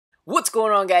What's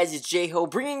going on, guys? It's J-Ho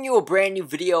bringing you a brand new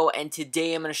video, and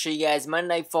today I'm going to show you guys my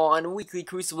Nightfall and weekly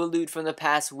Crucible loot from the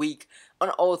past week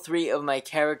on all three of my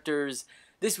characters.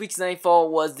 This week's Nightfall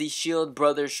was the Shield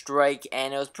Brothers strike,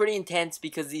 and it was pretty intense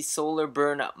because the solar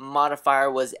burn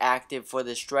modifier was active for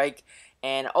the strike,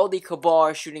 and all the Cabal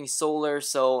are shooting solar,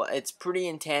 so it's pretty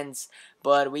intense,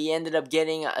 but we ended up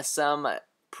getting some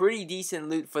pretty decent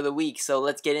loot for the week, so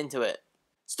let's get into it.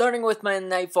 Starting with my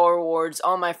Nightfall rewards,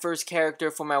 on my first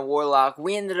character for my Warlock,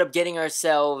 we ended up getting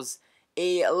ourselves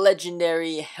a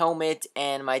legendary helmet,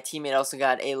 and my teammate also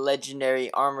got a legendary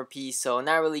armor piece, so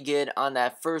not really good on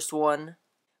that first one.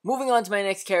 Moving on to my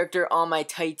next character on my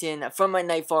Titan, from my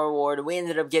Nightfall reward, we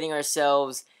ended up getting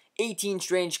ourselves 18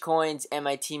 strange coins, and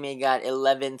my teammate got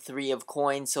 11 of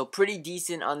coins, so pretty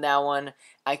decent on that one.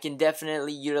 I can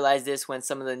definitely utilize this when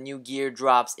some of the new gear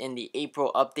drops in the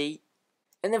April update.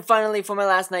 And then finally, for my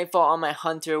last Nightfall on my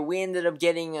Hunter, we ended up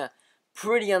getting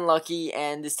pretty unlucky,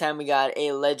 and this time we got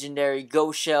a legendary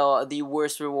Ghost Shell, the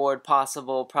worst reward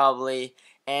possible probably,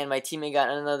 and my teammate got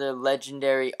another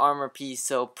legendary armor piece,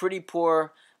 so pretty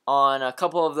poor on a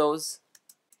couple of those.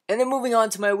 And then moving on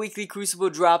to my weekly Crucible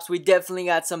drops, we definitely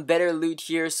got some better loot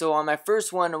here. So on my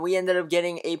first one, we ended up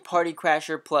getting a Party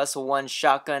Crasher plus 1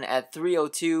 shotgun at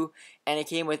 302, and it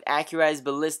came with Accurized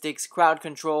Ballistics, Crowd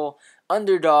Control,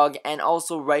 Underdog, and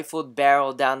also Rifled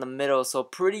Barrel down the middle. So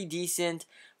pretty decent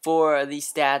for the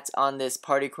stats on this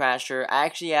Party Crasher. I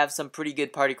actually have some pretty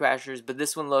good Party Crashers, but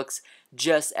this one looks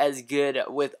just as good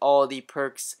with all the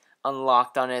perks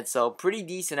unlocked on it. So pretty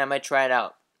decent, I might try it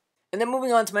out. And then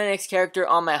moving on to my next character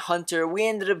on my Hunter, we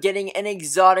ended up getting an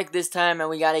exotic this time, and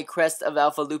we got a Crest of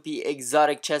Alpha Lupi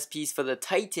exotic chest piece for the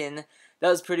Titan. That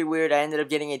was pretty weird. I ended up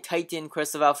getting a Titan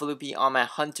Crest of Alpha Lupi on my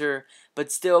Hunter,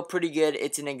 but still pretty good.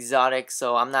 It's an exotic,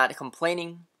 so I'm not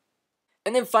complaining.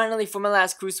 And then finally, for my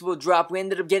last Crucible drop, we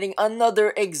ended up getting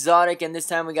another exotic, and this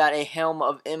time we got a Helm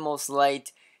of Immol's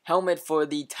Light helmet for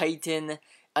the Titan.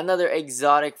 Another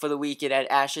exotic for the week. It had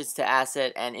Ashes to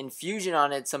Asset and Infusion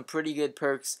on it, some pretty good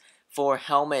perks for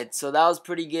helmet, so that was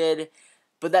pretty good.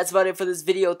 But that's about it for this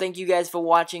video. Thank you guys for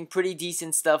watching. Pretty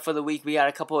decent stuff for the week. We got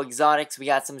a couple exotics, we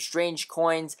got some strange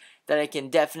coins that I can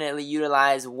definitely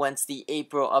utilize once the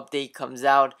April update comes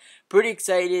out. Pretty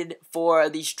excited for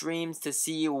the streams to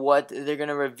see what they're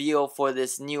gonna reveal for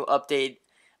this new update.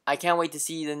 I can't wait to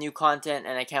see the new content,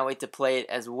 and I can't wait to play it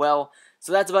as well.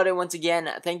 So that's about it once again.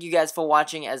 Thank you guys for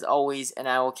watching as always, and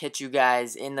I will catch you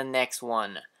guys in the next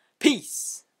one.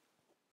 Peace!